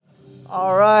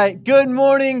All right. Good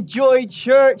morning, Joy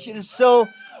Church. It is so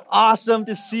awesome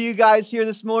to see you guys here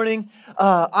this morning.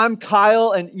 I'm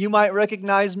Kyle, and you might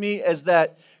recognize me as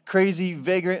that crazy,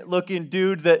 vagrant-looking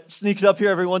dude that sneaks up here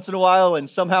every once in a while and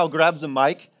somehow grabs a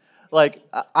mic.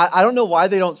 I don't know why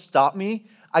they don't stop me.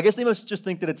 I guess they must just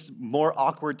think that it's more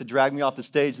awkward to drag me off the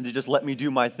stage than to just let me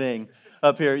do my thing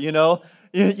up here, you know?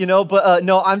 But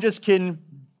no, I'm just kidding.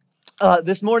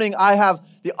 This morning, I have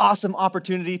the awesome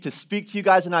opportunity to speak to you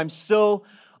guys, and I'm so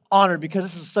honored because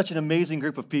this is such an amazing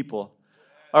group of people,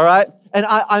 all right? And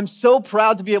I'm so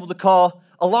proud to be able to call,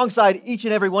 alongside each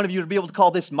and every one of you, to be able to call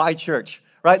this my church,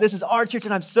 right? This is our church,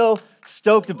 and I'm so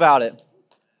stoked about it,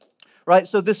 right?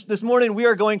 So this morning, we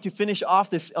are going to finish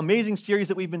off this amazing series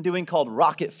that we've been doing called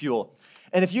Rocket Fuel.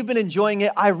 And if you've been enjoying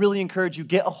it, I really encourage you,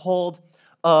 get a hold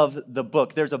of the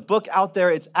book. There's a book out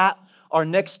there. It's at our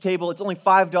next table. It's only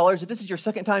 $5. If this is your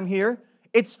second time here,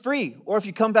 it's free. Or if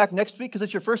you come back next week because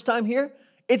it's your first time here,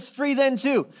 it's free then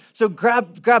too. So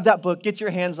grab that book, get your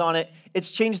hands on it.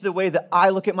 It's changed the way that I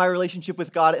look at my relationship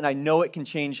with God, and I know it can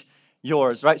change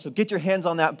yours, right? So get your hands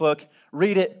on that book,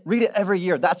 read it every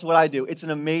year. That's what I do. It's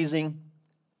an amazing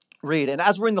read. And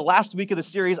as we're in the last week of the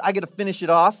series, I get to finish it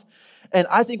off, and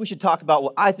I think we should talk about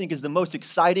what I think is the most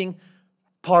exciting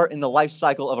part in the life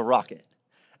cycle of a rocket.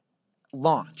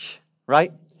 Launch.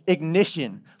 Right?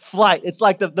 Ignition, flight. It's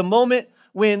like the moment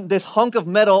when this hunk of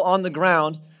metal on the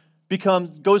ground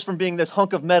goes from being this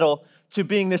hunk of metal to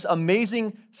being this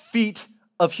amazing feat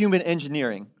of human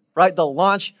engineering, right? The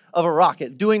launch of a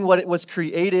rocket, doing what it was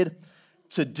created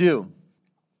to do.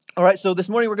 All right, so this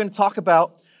morning we're going to talk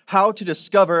about how to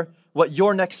discover what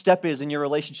your next step is in your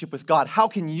relationship with God. How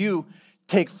can you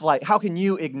take flight? How can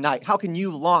you ignite? How can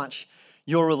you launch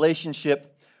your relationship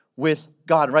with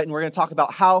God, right? And we're going to talk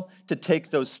about how to take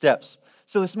those steps.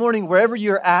 So this morning, wherever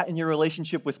you're at in your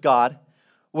relationship with God,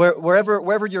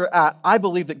 wherever you're at, I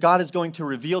believe that God is going to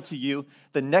reveal to you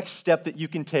the next step that you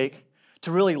can take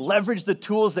to really leverage the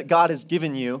tools that God has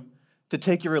given you to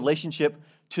take your relationship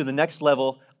to the next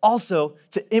level, also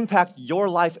to impact your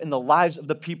life and the lives of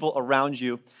the people around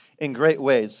you in great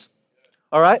ways.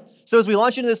 All right? So as we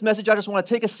launch into this message, I just want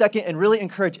to take a second and really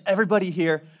encourage everybody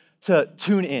here to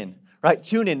tune in. Right?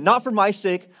 Tune in, not for my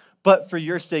sake, but for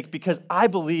your sake, because I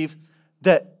believe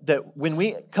that when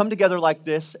we come together like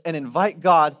this and invite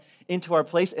God into our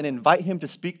place and invite him to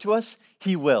speak to us,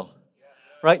 he will.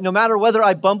 Right? No matter whether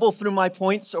I bumble through my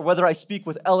points or whether I speak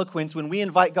with eloquence, when we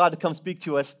invite God to come speak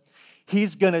to us,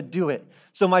 he's going to do it.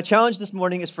 So my challenge this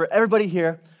morning is for everybody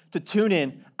here to tune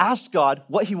in, ask God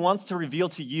what he wants to reveal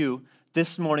to you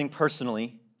this morning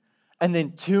personally, and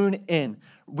then tune in.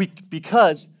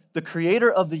 Because the creator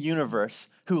of the universe,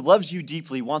 who loves you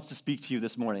deeply, wants to speak to you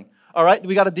this morning. All right,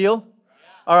 we got a deal?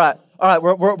 All right,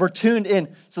 we're tuned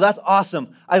in. So that's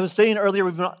awesome. I was saying earlier,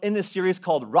 we've been in this series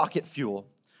called Rocket Fuel,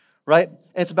 right? And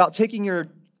it's about taking your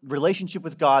relationship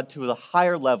with God to a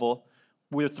higher level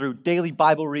through daily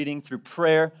Bible reading, through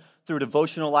prayer, through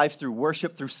devotional life, through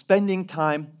worship, through spending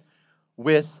time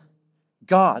with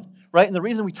God, right? And the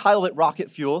reason we titled it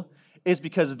Rocket Fuel is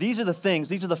because these are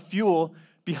the fuel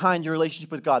behind your relationship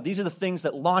with God. These are the things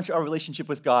that launch our relationship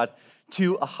with God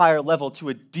to a higher level, to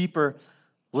a deeper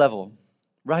level,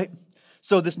 right?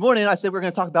 So this morning, I said we're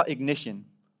going to talk about ignition,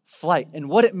 flight, and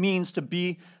what it means to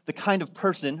be the kind of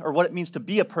person, or what it means to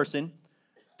be a person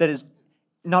that is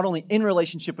not only in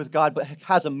relationship with God, but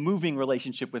has a moving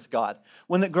relationship with God,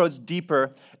 one that grows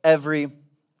deeper every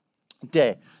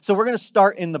day. So we're going to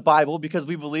start in the Bible because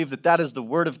we believe that is the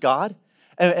Word of God.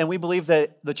 And we believe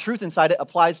that the truth inside it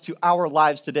applies to our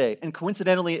lives today. And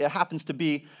coincidentally, it happens to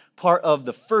be part of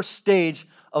the first stage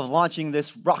of launching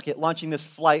this rocket, launching this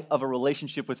flight of a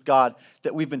relationship with God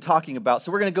that we've been talking about.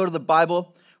 So we're going to go to the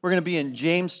Bible. We're going to be in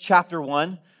James chapter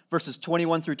 1, verses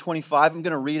 21 through 25. I'm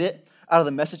going to read it out of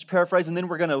the Message paraphrase, and then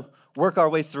we're going to work our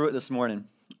way through it this morning.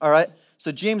 All right?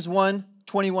 So James 1,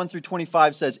 21 through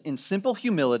 25 says, "In simple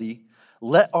humility,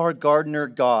 let our gardener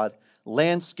God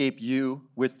landscape you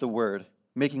with the word,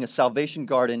 making a salvation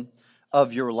garden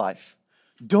of your life.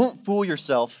 Don't fool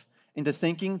yourself into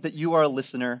thinking that you are a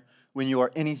listener when you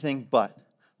are anything but,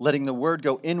 letting the word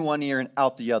go in one ear and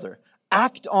out the other.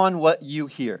 Act on what you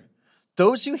hear.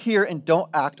 Those who hear and don't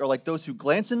act are like those who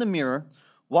glance in the mirror,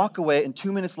 walk away, and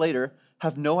 2 minutes later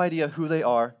have no idea who they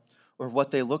are or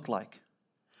what they look like.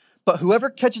 But whoever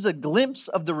catches a glimpse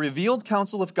of the revealed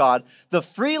counsel of God, the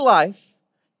free life,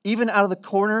 even out of the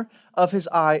corner of his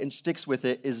eye, and sticks with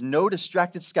it, is no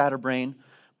distracted scatterbrain,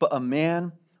 but a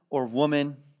man or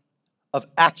woman of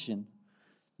action.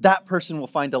 That person will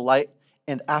find delight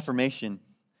and affirmation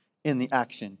in the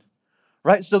action."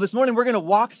 Right? So this morning we're going to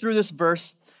walk through this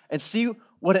verse and see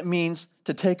what it means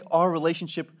to take our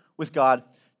relationship with God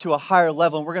to a higher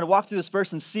level. And we're going to walk through this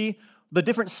verse and see the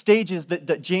different stages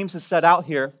that James has set out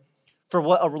here for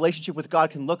what a relationship with God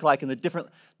can look like and the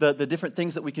different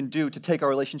things that we can do to take our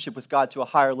relationship with God to a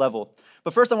higher level.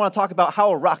 But first I want to talk about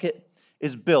how a rocket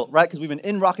is built, right? Because we've been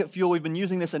in rocket fuel. We've been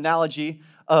using this analogy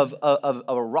of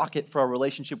a rocket for our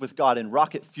relationship with God and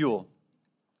rocket fuel.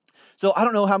 So I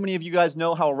don't know how many of you guys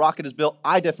know how a rocket is built.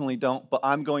 I definitely don't, but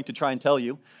I'm going to try and tell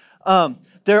you.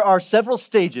 There are several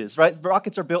stages, right?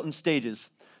 Rockets are built in stages.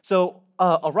 So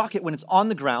a rocket, when it's on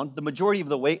the ground, the majority of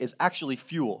the weight is actually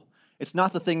fuel. It's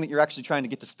not the thing that you're actually trying to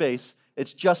get to space.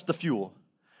 It's just the fuel.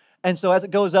 And so as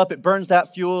it goes up, it burns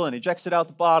that fuel and ejects it out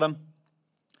the bottom.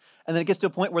 And then it gets to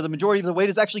a point where the majority of the weight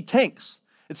is actually tanks.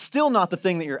 It's still not the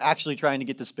thing that you're actually trying to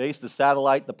get to space, the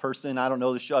satellite, the person, I don't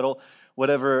know, the shuttle,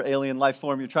 whatever alien life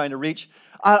form you're trying to reach.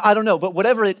 I don't know, but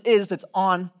whatever it is that's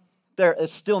on there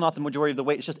is still not the majority of the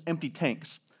weight. It's just empty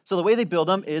tanks. So the way they build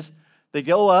them is they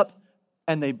go up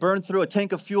and they burn through a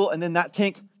tank of fuel, and then that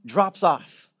tank drops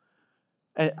off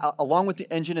and along with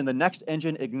the engine, and the next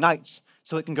engine ignites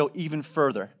so it can go even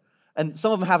further. And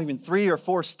some of them have even 3 or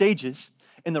 4 stages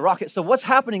in the rocket. So what's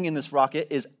happening in this rocket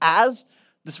is as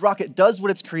this rocket does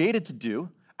what it's created to do,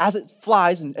 as it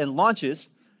flies and launches,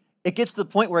 it gets to the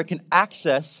point where it can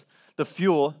access the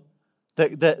fuel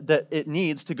that it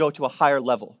needs to go to a higher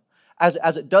level.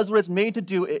 As it does what it's made to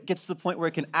do, it gets to the point where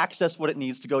it can access what it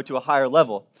needs to go to a higher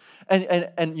level.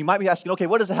 And you might be asking, okay,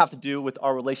 what does it have to do with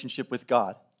our relationship with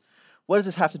God? What does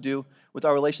this have to do with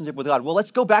our relationship with God? Well,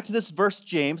 let's go back to this verse,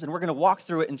 James, and we're going to walk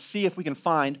through it and see if we can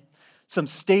find some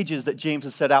stages that James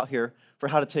has set out here for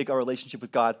how to take our relationship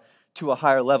with God to a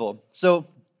higher level. So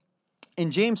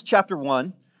in James chapter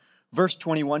 1, verse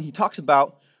 21, he talks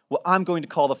about what I'm going to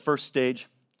call the first stage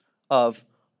of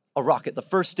a rocket, the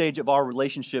first stage of our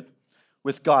relationship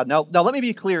with God. Now let me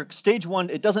be clear. Stage 1,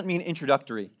 it doesn't mean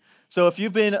introductory. So if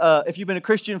you've been a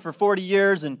Christian for 40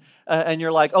 years and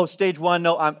you're like, oh, stage 1,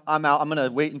 no, I'm out. I'm going to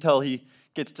wait until he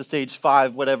gets to stage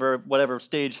 5, whatever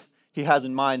stage he has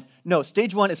in mind. No,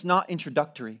 stage 1 is not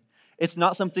introductory. It's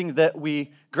not something that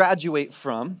we graduate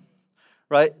from,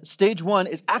 right? Stage 1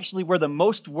 is actually where the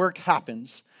most work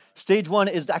happens. Stage 1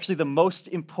 is actually the most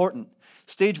important.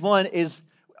 Stage 1 is,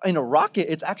 in a rocket,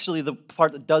 it's actually the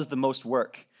part that does the most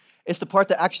work. It's the part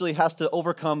that actually has to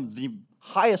overcome the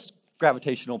highest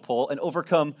gravitational pull and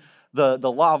overcome the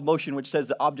law of motion, which says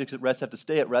that objects at rest have to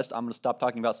stay at rest. I'm going to stop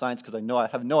talking about science because I know I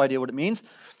have no idea what it means.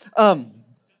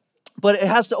 But it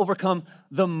has to overcome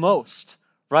the most,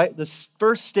 right? The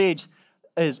first stage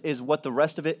is what the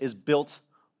rest of it is built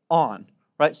on,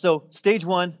 right? So stage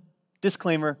 1,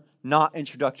 disclaimer, not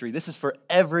introductory. This is for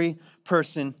every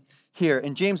person here.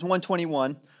 In James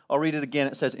 1:21, I'll read it again.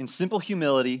 It says, in simple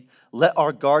humility, let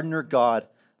our gardener God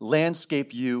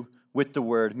landscape you with the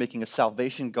word, making a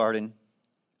salvation garden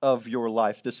of your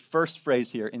life. This first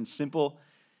phrase here, in simple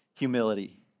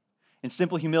humility. In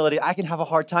simple humility, I can have a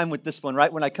hard time with this one,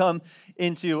 right? When I come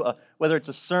into, whether it's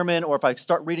a sermon or if I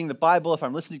start reading the Bible, if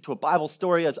I'm listening to a Bible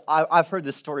story, as I've heard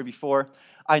this story before,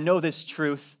 I know this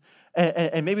truth.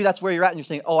 And maybe that's where you're at and you're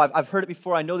saying, oh, I've heard it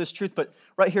before, I know this truth. But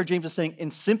right here, James is saying,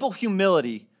 in simple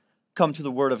humility, come to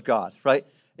the word of God, right?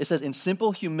 It says, in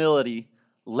simple humility,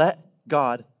 let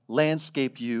God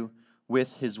landscape you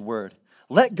with his word.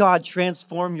 Let God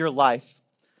transform your life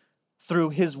through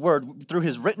his word, through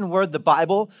his written word, the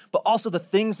Bible, but also the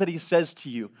things that he says to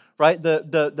you, right?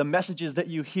 The messages that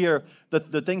you hear,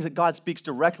 the things that God speaks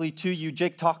directly to you.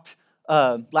 Jake talked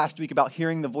last week about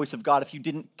hearing the voice of God. If you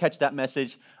didn't catch that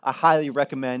message, I highly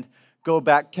recommend go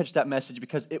back, catch that message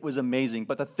because it was amazing.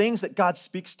 But the things that God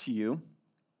speaks to you,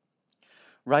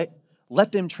 right?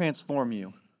 Let them transform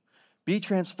you. Be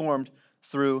transformed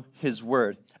through his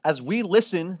word. As we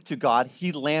listen to God,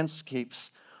 he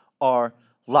landscapes our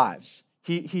lives.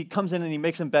 He comes in and he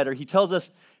makes them better. He tells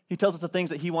us the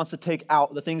things that he wants to take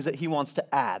out, the things that he wants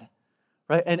to add.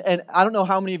 Right? And I don't know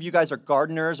how many of you guys are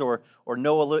gardeners or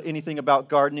know anything about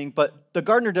gardening, but the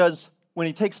gardener does, when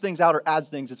he takes things out or adds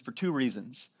things, it's for 2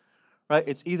 reasons. Right?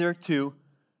 It's either to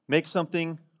make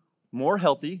something more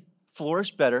healthy,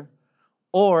 flourish better,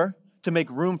 or to make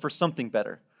room for something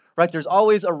better. Right? There's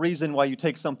always a reason why you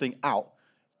take something out.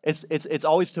 It's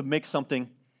always to make something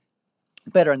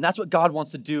better. And that's what God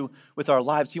wants to do with our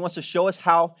lives. He wants to show us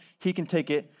how he can take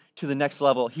it to the next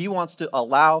level. He wants us to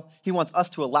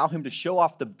allow him to show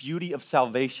off the beauty of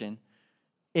salvation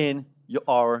in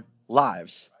our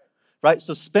lives. Right?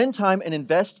 So spend time and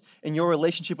invest in your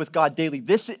relationship with God daily.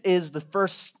 This is the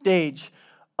first stage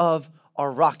of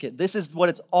our rocket. This is what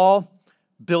it's all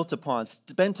built upon.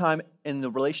 Spend time in the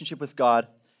relationship with God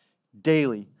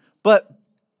daily. But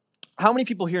how many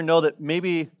people here know that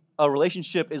maybe a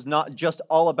relationship is not just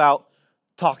all about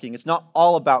talking. It's not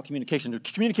all about communication.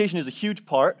 Communication is a huge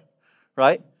part,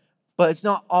 right? But it's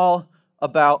not all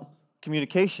about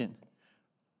communication.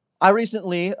 I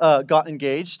recently got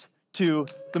engaged to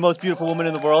the most beautiful woman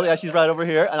in the world. Yeah, she's right over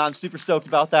here, and I'm super stoked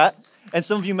about that. And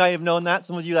some of you may have known that.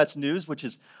 Some of you, that's news, which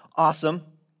is awesome.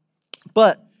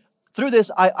 But through this,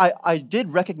 I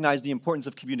did recognize the importance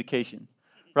of communication,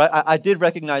 right? I did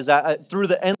recognize that through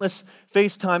the endless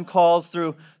FaceTime calls,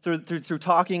 through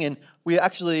talking, and we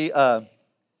actually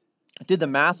did the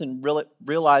math and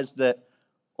realized that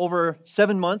over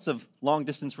 7 months of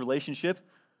long-distance relationship,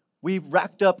 we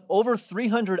racked up over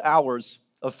 300 hours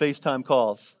of FaceTime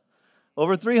calls.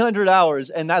 Over 300 hours,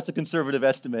 and that's a conservative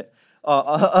estimate,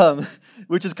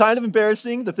 which is kind of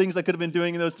embarrassing, the things I could have been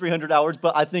doing in those 300 hours,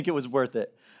 but I think it was worth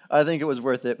it.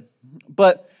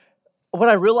 But what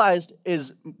I realized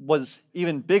was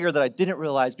even bigger that I didn't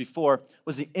realize before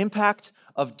was the impact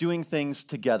of doing things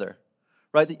together,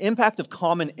 right? The impact of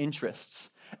common interests.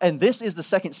 And this is the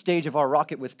second stage of our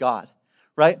rocket with God,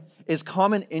 right? Is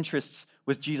common interests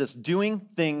with Jesus, doing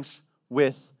things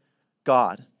with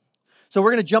God. So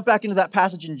we're going to jump back into that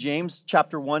passage in James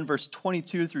chapter 1, verse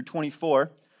 22 through 24.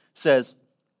 Says,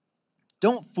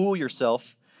 "Don't fool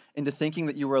yourself into thinking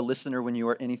that you are a listener when you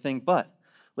are anything but,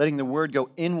 letting the word go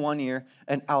in one ear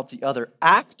and out the other.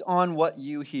 Act on what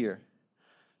you hear.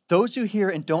 Those who hear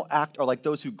and don't act are like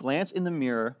those who glance in the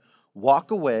mirror,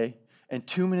 walk away, and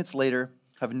 2 minutes later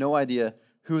have no idea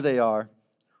who they are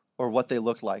or what they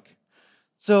look like."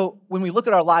 So when we look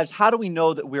at our lives, how do we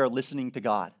know that we are listening to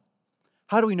God?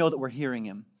 How do we know that we're hearing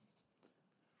him?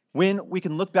 When we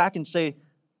can look back and say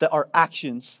that our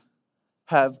actions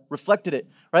have reflected it,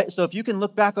 right? So if you can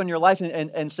look back on your life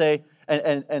and say,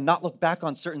 and not look back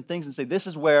on certain things and say, this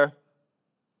is where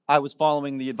I was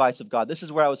following the advice of God. This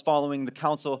is where I was following the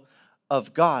counsel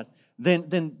of God.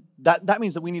 Then that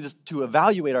means that we need to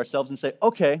evaluate ourselves and say,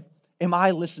 okay, am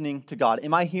I listening to God?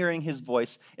 Am I hearing his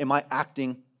voice? Am I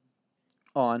acting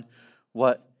on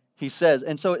what he says?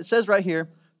 And so it says right here,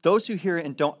 those who hear it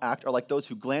and don't act are like those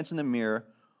who glance in the mirror,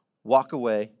 walk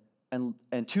away, and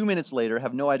 2 minutes later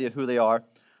have no idea who they are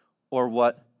or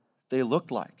what they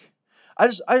look like. I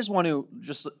just want to,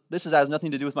 this has nothing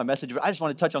to do with my message, but I just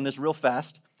want to touch on this real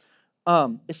fast.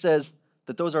 It says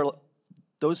that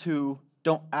those who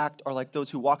don't act are like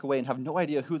those who walk away and have no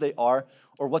idea who they are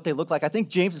or what they look like. I think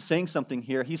James is saying something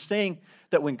here. He's saying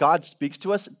that when God speaks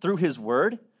to us through his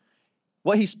word,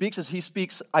 what he speaks is he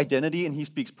speaks identity and he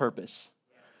speaks purpose,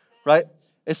 right?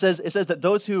 It says that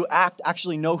those who act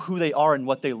actually know who they are and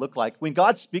what they look like. When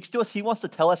God speaks to us, he wants to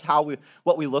tell us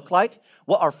what we look like,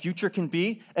 what our future can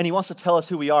be, and he wants to tell us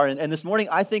who we are. And this morning,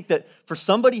 I think that for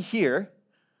somebody here,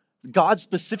 God's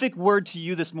specific word to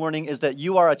you this morning is that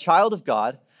you are a child of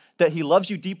God, that he loves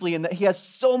you deeply, and that he has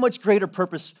so much greater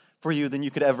purpose for you than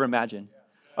you could ever imagine.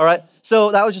 All right?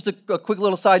 So that was just a quick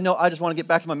little side note. I just want to get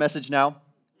back to my message now.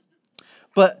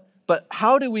 But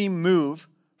how do we move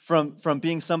from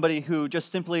being somebody who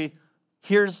just simply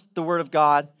hears the word of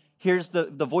God, hears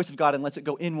the voice of God and lets it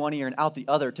go in one ear and out the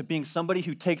other, to being somebody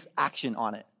who takes action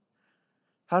on it?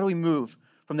 How do we move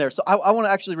from there? So I want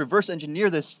to actually reverse engineer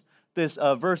this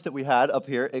verse that we had up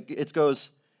here.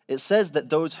 It says that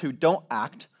those who don't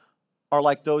act are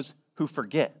like those who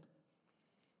forget.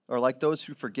 Or like those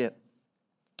who forget.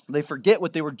 They forget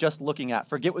what they were just looking at,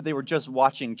 forget what they were just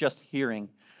watching, just hearing.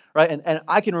 Right? And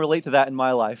I can relate to that in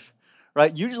my life.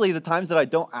 Right? Usually the times that I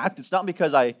don't act, it's not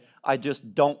because I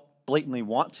just don't blatantly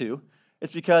want to.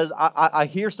 It's because I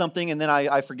hear something and then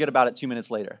I forget about it 2 minutes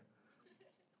later.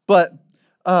 But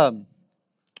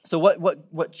so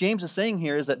what James is saying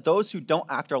here is that those who don't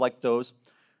act are like those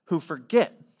who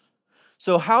forget.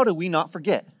 So how do we not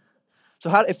forget?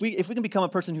 So if we can become a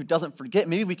person who doesn't forget,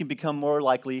 maybe we can become more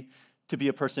likely to be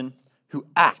a person who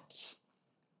acts.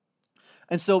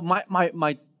 And so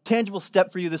my tangible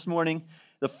step for you this morning,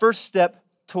 the first step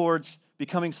towards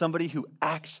becoming somebody who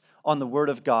acts on the word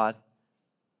of God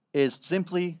is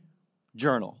simply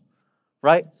journal,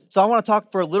 right? So I want to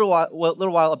talk for a little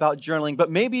while about journaling, but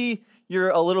maybe you're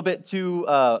a little bit too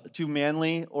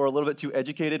manly or a little bit too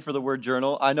educated for the word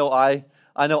journal. I know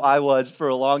I was for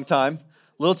a long time,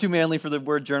 a little too manly for the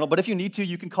word journal. But if you need to,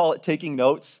 you can call it taking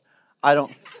notes. I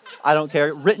don't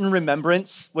care. Written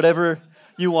remembrance, whatever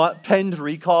you want. Penned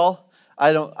recall.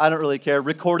 I don't really care.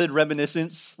 Recorded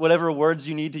reminiscence, whatever words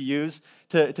you need to use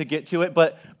to get to it.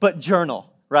 But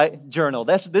journal, right? Journal.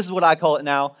 This is what I call it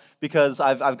now, because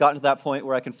I've gotten to that point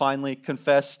where I can finally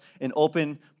confess in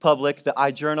open public that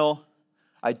I journal.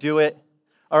 I do it.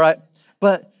 All right.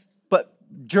 But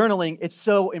journaling, it's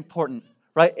so important,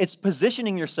 right? It's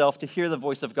positioning yourself to hear the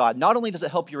voice of God. Not only does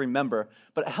it help you remember,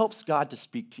 but it helps God to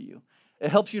speak to you. It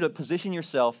helps you to position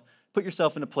yourself, put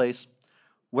yourself in a place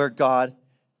where God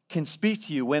can speak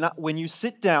to you. When you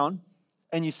sit down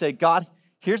and you say, God,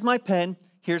 here's my pen,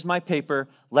 here's my paper,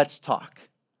 let's talk,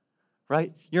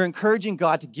 right? You're encouraging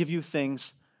God to give you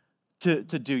things to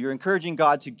do. You're encouraging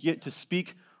God to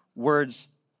speak words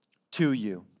to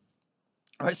you.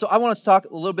 All right, so I want to talk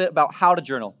a little bit about how to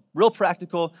journal. Real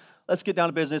practical. Let's get down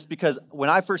to business, because when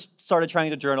I first started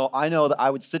trying to journal, I know that I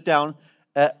would sit down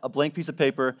at a blank piece of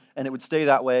paper and it would stay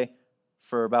that way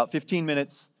for about 15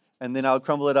 minutes, and then I would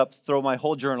crumble it up, throw my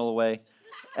whole journal away,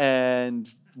 and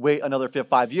wait another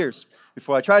 5 years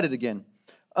before I tried it again.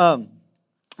 But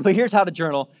here's how to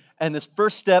journal, and this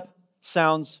first step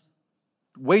sounds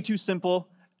way too simple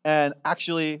and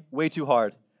actually way too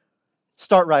hard.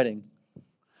 Start writing.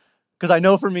 Because I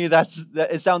know for me, that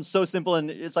it sounds so simple,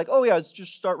 and it's like, oh yeah, it's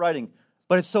just start writing.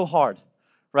 But it's so hard,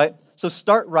 right? So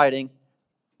start writing.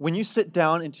 When you sit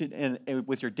down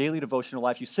with your daily devotional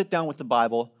life, you sit down with the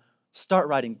Bible, start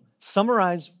writing.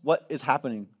 Summarize what is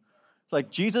happening. Like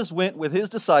Jesus went with his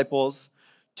disciples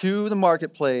to the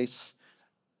marketplace.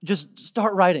 Just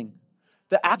start writing.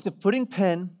 The act of putting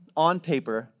pen on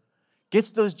paper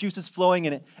gets those juices flowing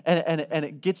in it, and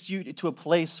it gets you to a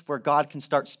place where God can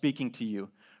start speaking to you.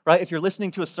 Right? If you're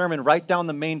listening to a sermon, write down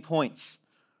the main points.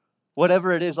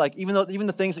 Whatever it is, like even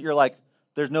the things that you're like,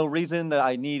 there's no reason that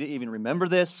I need to even remember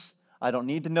this. I don't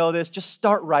need to know this. Just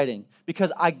start writing,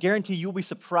 because I guarantee you'll be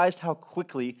surprised how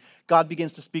quickly God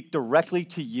begins to speak directly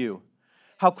to you.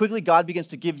 How quickly God begins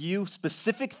to give you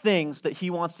specific things that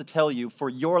he wants to tell you for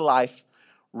your life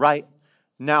right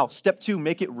now. Step 2,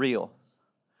 make it real.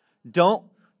 Don't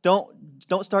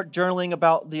start journaling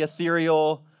about the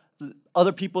ethereal.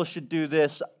 Other people should do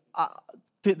this.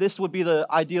 This would be the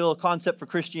ideal concept for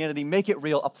Christianity. Make it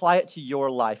real. Apply it to your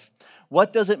life.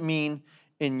 What does it mean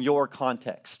in your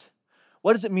context?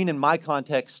 What does it mean in my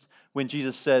context when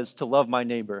Jesus says to love my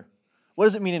neighbor? What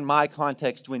does it mean in my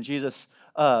context when Jesus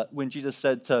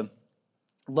said to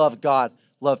love God,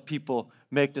 love people,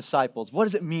 make disciples? What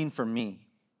does it mean for me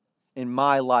in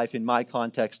my life, in my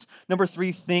context? Number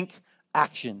 3, think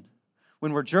action.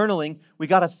 When we're journaling, we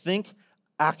got to think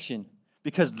action.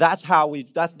 Because that's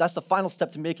the final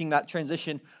step to making that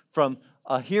transition from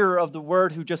a hearer of the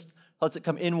word who just lets it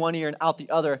come in one ear and out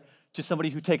the other to somebody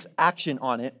who takes action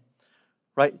on it,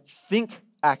 right? Think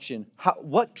action.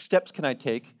 What steps can I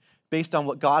take based on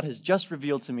what God has just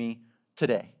revealed to me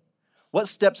today? What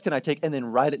steps can I take? And then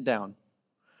write it down.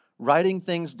 Writing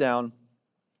things down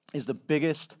is the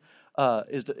biggest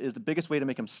way to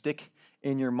make them stick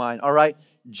in your mind. All right,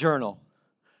 journal.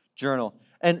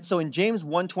 And so in James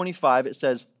 1:25, it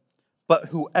says, but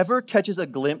whoever catches a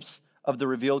glimpse of the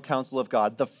revealed counsel of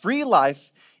God, the free life,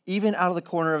 even out of the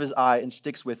corner of his eye, and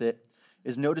sticks with it,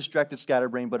 is no distracted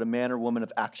scatterbrain, but a man or woman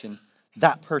of action.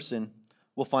 That person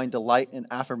will find delight and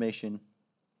affirmation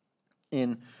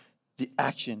in the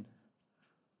action.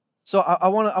 So I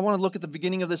want to look at the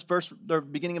beginning of this verse, the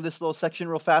beginning of this little section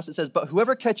real fast. It says, but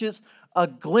whoever catches a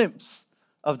glimpse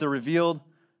of the revealed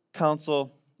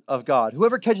counsel of God.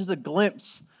 Whoever catches a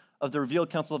glimpse of the revealed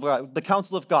counsel of God. The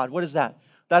counsel of God, what is that?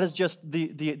 That is just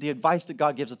the advice that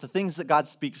God gives us, the things that God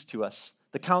speaks to us,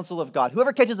 the counsel of God.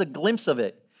 Whoever catches a glimpse of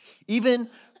it, even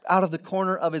out of the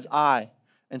corner of his eye,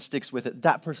 and sticks with it,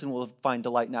 that person will find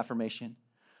delight and affirmation.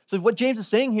 So what James is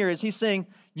saying here is he's saying,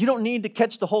 you don't need to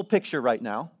catch the whole picture right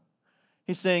now.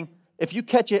 He's saying, if you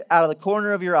catch it out of the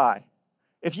corner of your eye,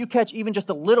 if you catch even just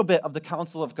a little bit of the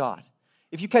counsel of God,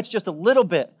 if you catch just a little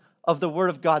bit of the word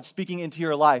of God speaking into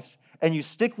your life, and you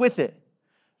stick with it,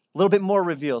 a little bit more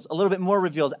reveals.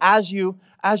 As you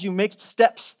make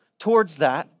steps towards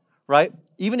that, right?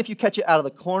 Even if you catch it out of the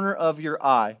corner of your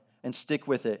eye and stick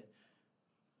with it,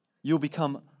 you'll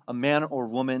become a man or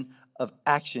woman of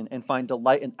action and find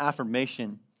delight and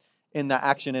affirmation in that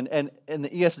action. And in the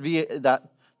ESV,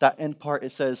 that end part,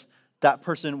 it says that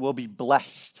person will be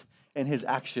blessed in his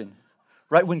action,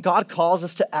 right? When God calls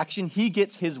us to action, he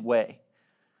gets his way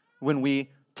when we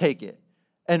take it.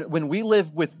 And when we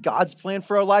live with God's plan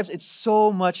for our lives, it's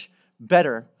so much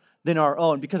better than our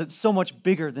own because it's so much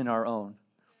bigger than our own.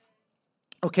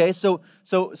 Okay, so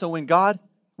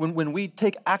when we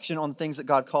take action on things that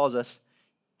God calls us,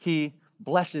 he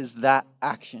blesses that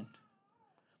action.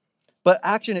 But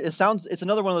action, it's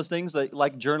another one of those things that,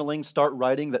 like journaling, start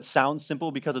writing, that sounds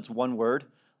simple because it's one word.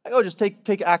 Like, oh, just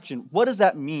take action. What does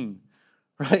that mean,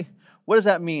 right? What does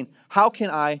that mean? How can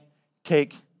I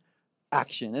take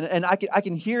action? And I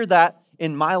can hear that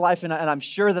in my life, and I'm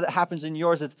sure that it happens in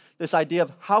yours. It's this idea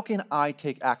of, how can I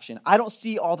take action? I don't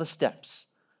see all the steps.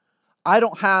 I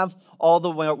don't have all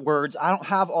the words. I don't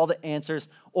have all the answers.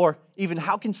 Or even,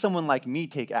 how can someone like me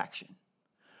take action?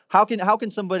 How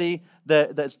can somebody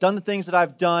that's done the things that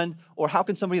I've done, or how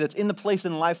can somebody that's in the place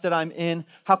in life that I'm in,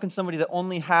 how can somebody that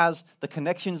only has the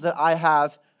connections that I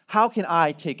have, how can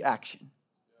I take action?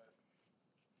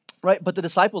 Right? But the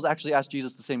disciples actually asked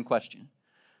Jesus the same question.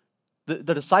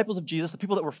 The disciples of Jesus, the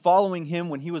people that were following him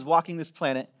when he was walking this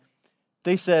planet,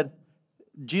 they said,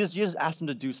 Jesus asked them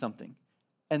to do something.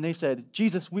 And they said,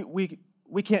 Jesus, we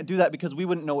can't do that because we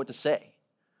wouldn't know what to say.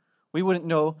 We wouldn't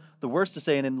know the words to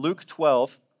say. And in Luke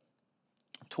 12,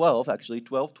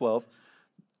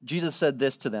 Jesus said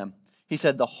this to them. He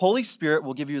said, the Holy Spirit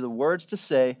will give you the words to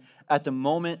say at the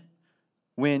moment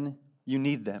when you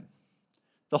need them.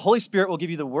 The Holy Spirit will give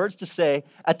you the words to say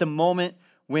at the moment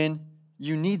when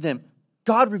you need them.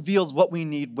 God reveals what we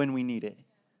need when we need it,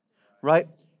 right?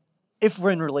 If we're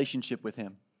in relationship with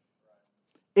him.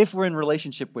 If we're in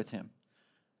relationship with him.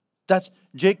 That's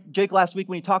Jake last week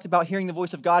when he talked about hearing the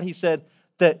voice of God, he said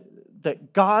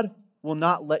that God will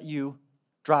not let you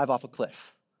drive off a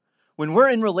cliff. When we're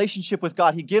in relationship with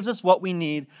God, he gives us what we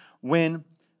need when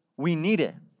we need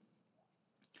it.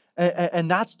 And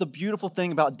that's the beautiful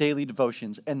thing about daily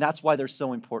devotions, and that's why they're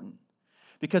so important.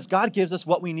 Because God gives us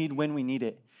what we need when we need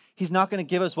it. He's not going to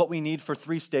give us what we need for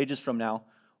 3 stages from now.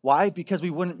 Why? Because we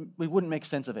wouldn't make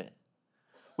sense of it.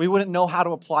 We wouldn't know how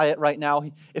to apply it right now.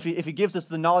 If he gives us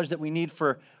the knowledge that we need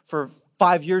for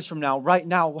 5 years from now, right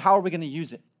now, how are we going to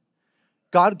use it?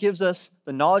 God gives us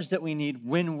the knowledge that we need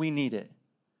when we need it.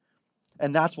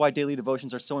 And that's why daily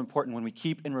devotions are so important. When we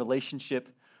keep in relationship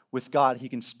with God, he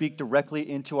can speak directly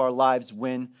into our lives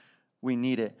when we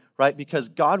need it, right? Because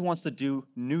God wants to do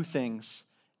new things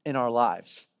in our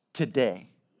lives today.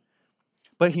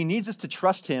 But he needs us to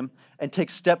trust him and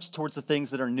take steps towards the things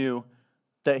that are new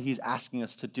that he's asking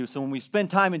us to do. So when we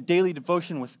spend time in daily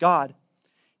devotion with God,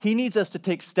 he needs us to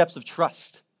take steps of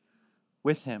trust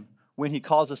with him when he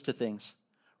calls us to things,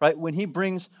 right? When he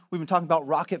brings, we've been talking about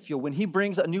rocket fuel, when he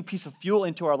brings a new piece of fuel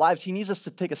into our lives, he needs us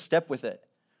to take a step with it.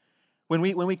 When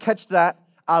we catch that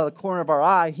out of the corner of our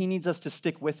eye, he needs us to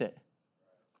stick with it.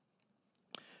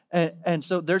 And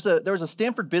so there was a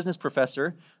Stanford business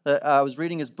professor that I was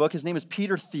reading his book. His name is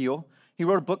Peter Thiel. He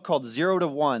wrote a book called 0 to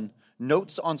 1,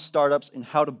 Notes on Startups and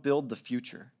How to Build the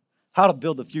Future. How to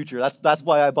build the future. That's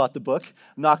why I bought the book.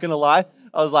 I'm not going to lie.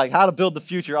 I was like, how to build the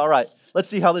future. All right, let's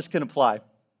see how this can apply.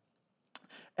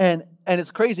 And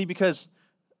it's crazy because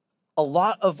a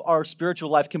lot of our spiritual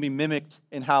life can be mimicked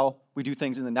in how we do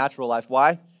things in the natural life.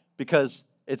 Why? Because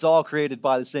it's all created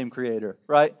by the same creator,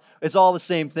 right? It's all the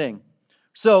same thing.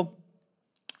 So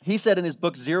he said in his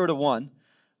book 0 to 1,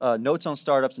 Notes on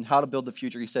Startups and How to Build the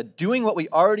Future, he said, doing what we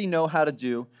already know how to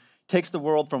do takes the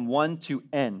world from 1 to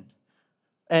n.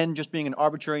 N just being an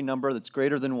arbitrary number that's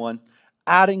greater than 1,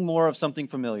 adding more of something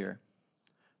familiar.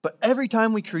 But every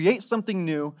time we create something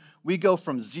new, we go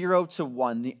from 0 to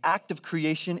 1. The act of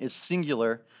creation is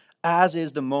singular, as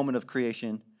is the moment of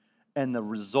creation, and the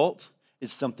result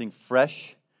is something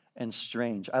fresh and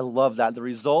strange. I love that. The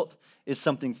result is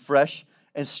something fresh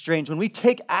and strange. When we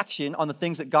take action on the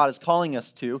things that God is calling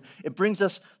us to, it brings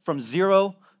us from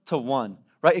 0 to 1,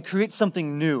 right? It creates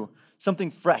something new,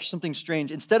 something fresh, something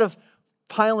strange. Instead of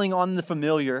piling on the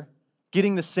familiar,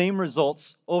 getting the same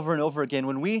results over and over again,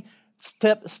 when we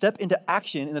step into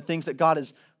action in the things that God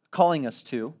is calling us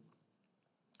to,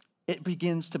 it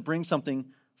begins to bring something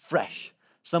fresh,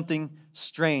 something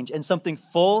strange, and something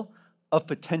full of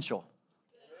potential,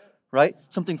 right?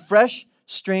 Something fresh,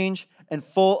 strange, and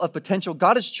full of potential.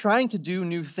 God is trying to do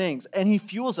new things, and he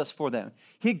fuels us for them.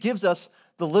 He gives us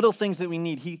the little things that we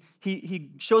need. He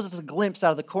shows us a glimpse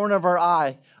out of the corner of our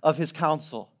eye of his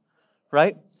counsel,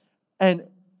 right?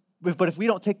 But if we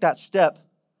don't take that step,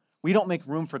 we don't make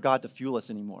room for God to fuel us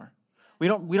anymore. We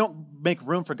don't make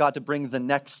room for God to bring the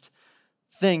next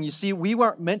thing. You see, we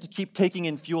weren't meant to keep taking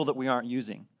in fuel that we aren't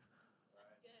using.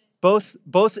 Both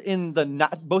in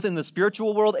the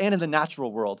spiritual world and in the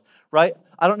natural world, right?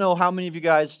 I don't know how many of you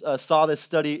guys saw this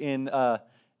study in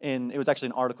it was actually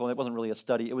an article, and it wasn't really a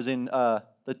study. It was in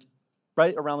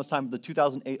right around this time of the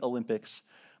 2008 Olympics.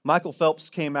 Michael Phelps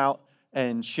came out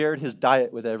and shared his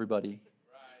diet with everybody.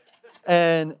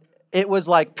 And it was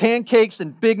like pancakes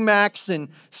and Big Macs and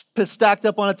stacked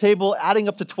up on a table, adding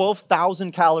up to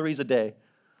 12,000 calories a day.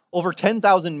 Over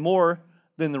 10,000 more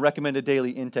than the recommended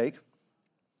daily intake.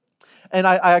 And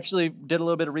I actually did a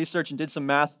little bit of research and did some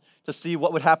math to see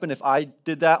what would happen if I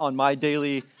did that on my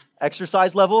daily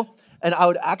exercise level. And I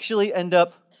would actually end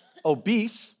up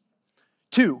obese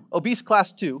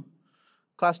class 2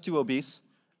 obese,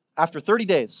 after 30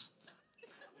 days.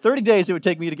 30 days it would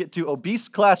take me to get to obese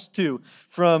class 2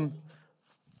 from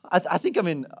I think I'm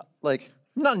in, I'm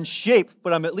not in shape,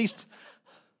 but I'm at least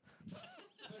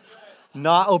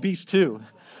not obese too.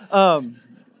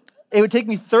 It would take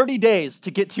me 30 days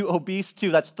to get to obese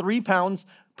 2. That's 3 pounds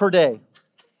per day.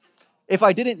 If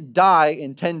I didn't die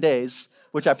in 10 days,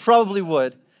 which I probably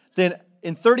would, then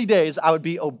in 30 days, I would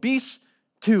be obese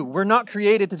 2. We're not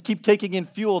created to keep taking in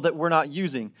fuel that we're not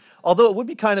using. Although it would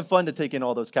be kind of fun to take in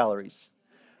all those calories.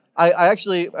 I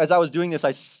actually, as I was doing this,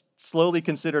 I slowly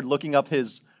considered looking up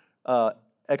his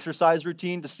exercise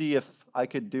routine to see if I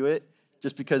could do it,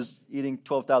 just because eating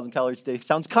 12,000 calories a day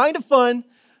sounds kind of fun.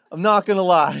 I'm not going to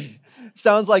lie.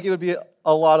 Sounds like it would be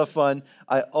a lot of fun.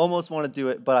 I almost want to do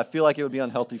it, but I feel like it would be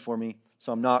unhealthy for me,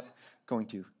 so I'm not going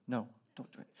to. No,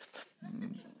 don't do it.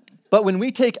 But when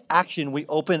we take action, we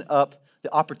open up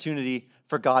the opportunity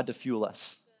for God to fuel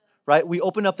us, right? We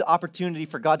open up the opportunity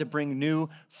for God to bring new,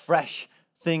 fresh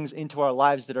things into our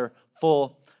lives that are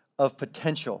full of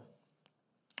potential.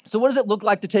 So what does it look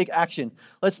like to take action?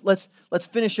 Let's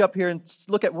finish up here and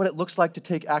look at what it looks like to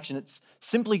take action. It's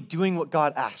simply doing what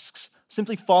God asks,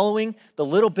 simply following the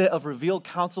little bit of revealed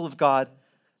counsel of God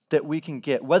that we can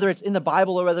get, whether it's in the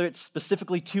Bible or whether it's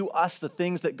specifically to us, the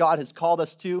things that God has called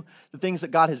us to, the things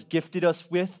that God has gifted us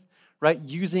with, right?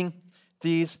 Using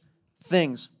these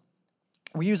things.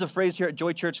 We use a phrase here at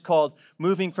Joy Church called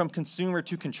moving from consumer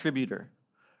to contributor.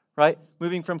 Right?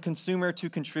 Moving from consumer to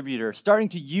contributor, starting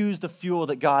to use the fuel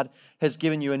that God has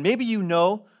given you. And maybe you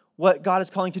know what God is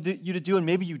calling you to do, and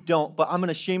maybe you don't, but I'm going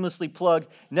to shamelessly plug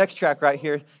Next Track right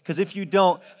here, because if you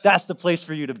don't, that's the place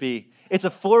for you to be. It's a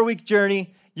 4-week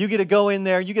journey. You get to go in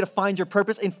there. You get to find your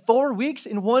purpose. In 4 weeks,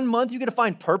 in 1 month, you get to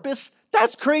find purpose?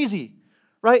 That's crazy,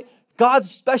 right?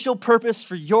 God's special purpose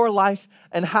for your life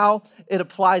and how it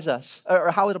applies us,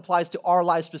 or how it applies to our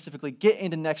lives specifically. Get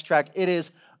into Next Track. It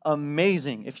is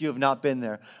amazing if you have not been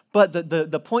there. But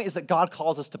the point is that God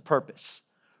calls us to purpose,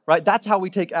 right? That's how we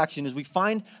take action, is we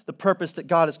find the purpose that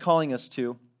God is calling us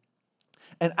to.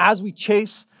 And as we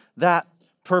chase that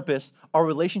purpose, our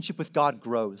relationship with God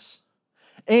grows.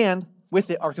 And with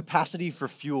it, our capacity for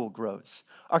fuel grows.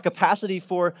 Our capacity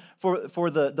for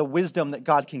the wisdom that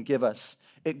God can give us,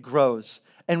 it grows.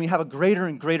 And we have a greater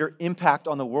and greater impact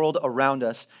on the world around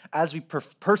us as we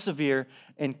persevere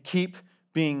and keep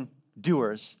being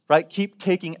doers, right? Keep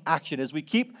taking action. As we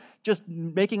keep just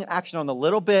making action on the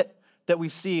little bit that we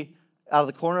see out of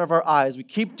the corner of our eyes, we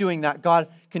keep doing that, God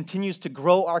continues to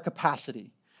grow our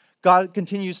capacity. God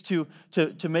continues to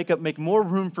make more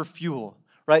room for fuel,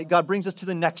 right? God brings us to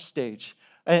the next stage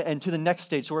and to the next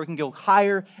stage so we can go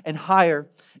higher and higher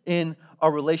in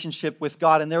our relationship with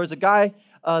God. And there was a guy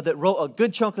that wrote a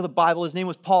good chunk of the Bible. His name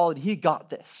was Paul, and he got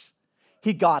this.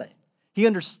 He got it. He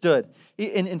understood.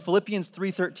 In Philippians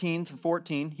 3:13 through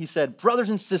 14, he said, "Brothers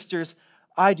and sisters,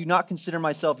 I do not consider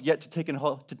myself yet to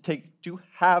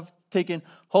have taken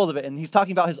hold of it." And he's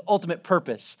talking about his ultimate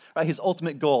purpose, right? His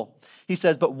ultimate goal. He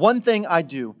says, "But one thing I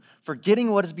do,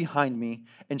 forgetting what is behind me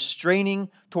and straining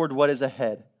toward what is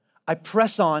ahead, I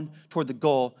press on toward the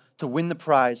goal to win the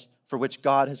prize for which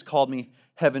God has called me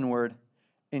heavenward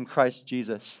in Christ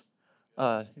Jesus."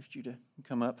 If you to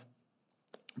come up.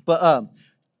 But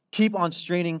keep on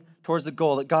straining towards the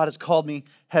goal that God has called me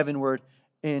heavenward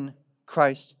in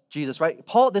Christ Jesus, right?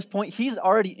 Paul, at this point, he's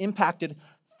already impacted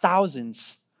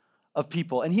thousands of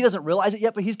people, and he doesn't realize it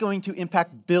yet, but he's going to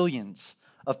impact billions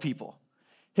of people.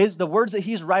 The words that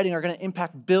he's writing are going to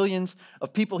impact billions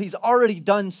of people. He's already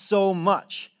done so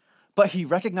much, but he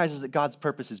recognizes that God's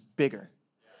purpose is bigger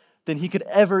than he could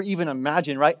ever even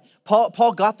imagine, right?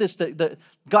 Paul got this, that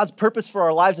God's purpose for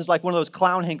our lives is like one of those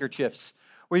clown handkerchiefs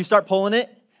where you start pulling it,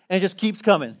 and it just keeps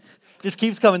coming. It just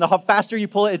keeps coming. The faster you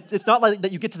pull it, it's not like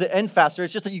that you get to the end faster.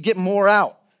 It's just that you get more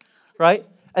out, right?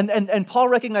 And Paul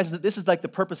recognizes that this is like the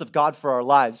purpose of God for our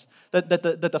lives. That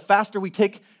the faster we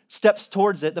take steps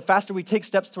towards it, the faster we take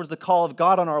steps towards the call of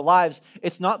God on our lives,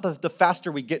 it's not the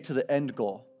faster we get to the end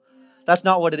goal. That's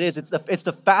not what it is. It's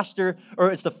the faster,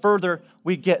 or it's the further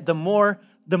we get. The more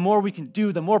we can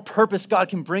do, the more purpose God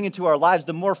can bring into our lives,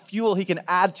 the more fuel he can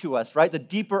add to us, right? The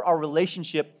deeper our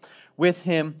relationship with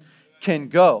him can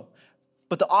go.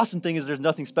 But the awesome thing is there's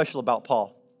nothing special about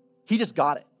Paul. He just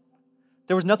got it.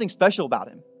 There was nothing special about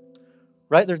him,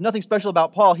 right? There's nothing special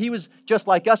about Paul. He was just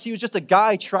like us. He was just a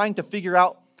guy trying to figure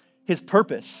out his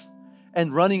purpose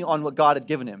and running on what God had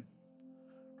given him,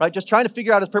 right? Just trying to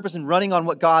figure out his purpose and running on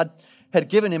what God had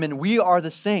given him. And we are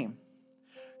the same.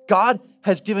 God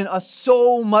has given us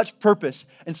so much purpose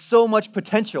and so much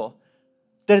potential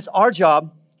that it's our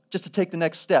job just to take the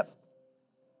next step,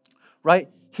 right?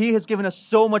 He has given us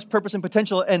so much purpose and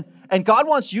potential, and God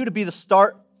wants you to be the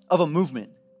start of a movement,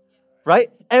 right?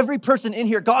 Every person in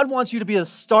here, God wants you to be the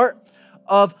start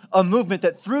of a movement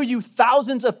that through you,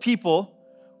 thousands of people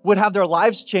would have their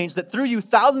lives changed, that through you,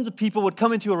 thousands of people would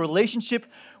come into a relationship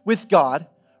with God,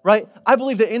 right? I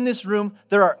believe that in this room,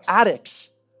 there are addicts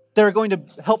that are going to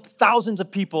help thousands of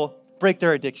people break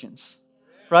their addictions,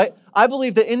 right? I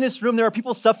believe that in this room, there are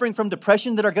people suffering from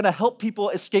depression that are going to help people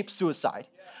escape suicide.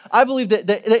 I believe that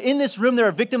in this room, there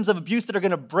are victims of abuse that are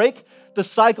going to break the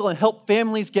cycle and help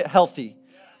families get healthy,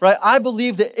 right? I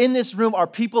believe that in this room are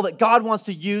people that God wants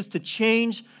to use to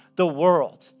change the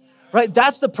world, right?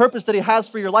 That's the purpose that he has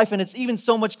for your life, and it's even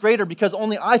so much greater because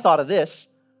only I thought of this,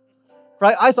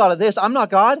 right? I thought of this. I'm not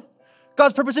God.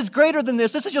 God's purpose is greater than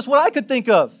this. This is just what I could think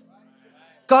of.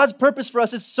 God's purpose for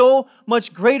us is so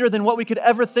much greater than what we could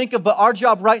ever think of, but our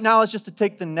job right now is just to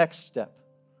take the next step.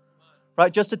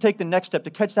 Right, just to take the next step, to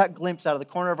catch that glimpse out of the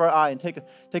corner of our eye and take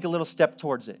a little step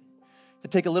towards it, to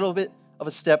take a little bit of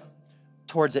a step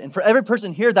towards it. And for every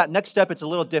person here, that next step, it's a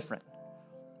little different,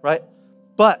 right?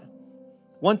 But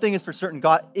one thing is for certain,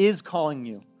 God is calling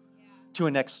you to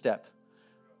a next step.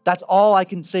 That's all I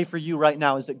can say for you right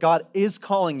now is that God is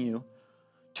calling you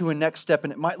to a next step,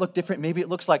 and it might look different. Maybe it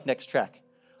looks like Next Track.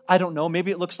 I don't know. Maybe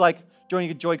it looks like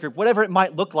joining a joy group. Whatever it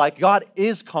might look like, God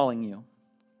is calling you.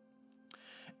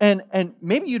 And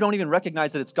maybe you don't even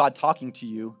recognize that it's God talking to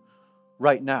you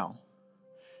right now.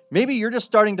 Maybe you're just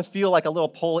starting to feel like a little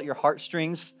pull at your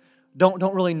heartstrings,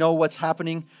 don't really know what's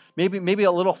happening. Maybe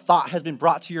a little thought has been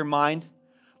brought to your mind.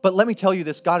 But let me tell you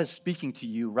this, God is speaking to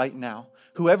you right now.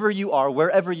 Whoever you are,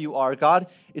 wherever you are, God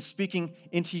is speaking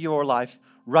into your life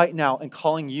right now and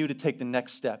calling you to take the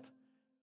next step.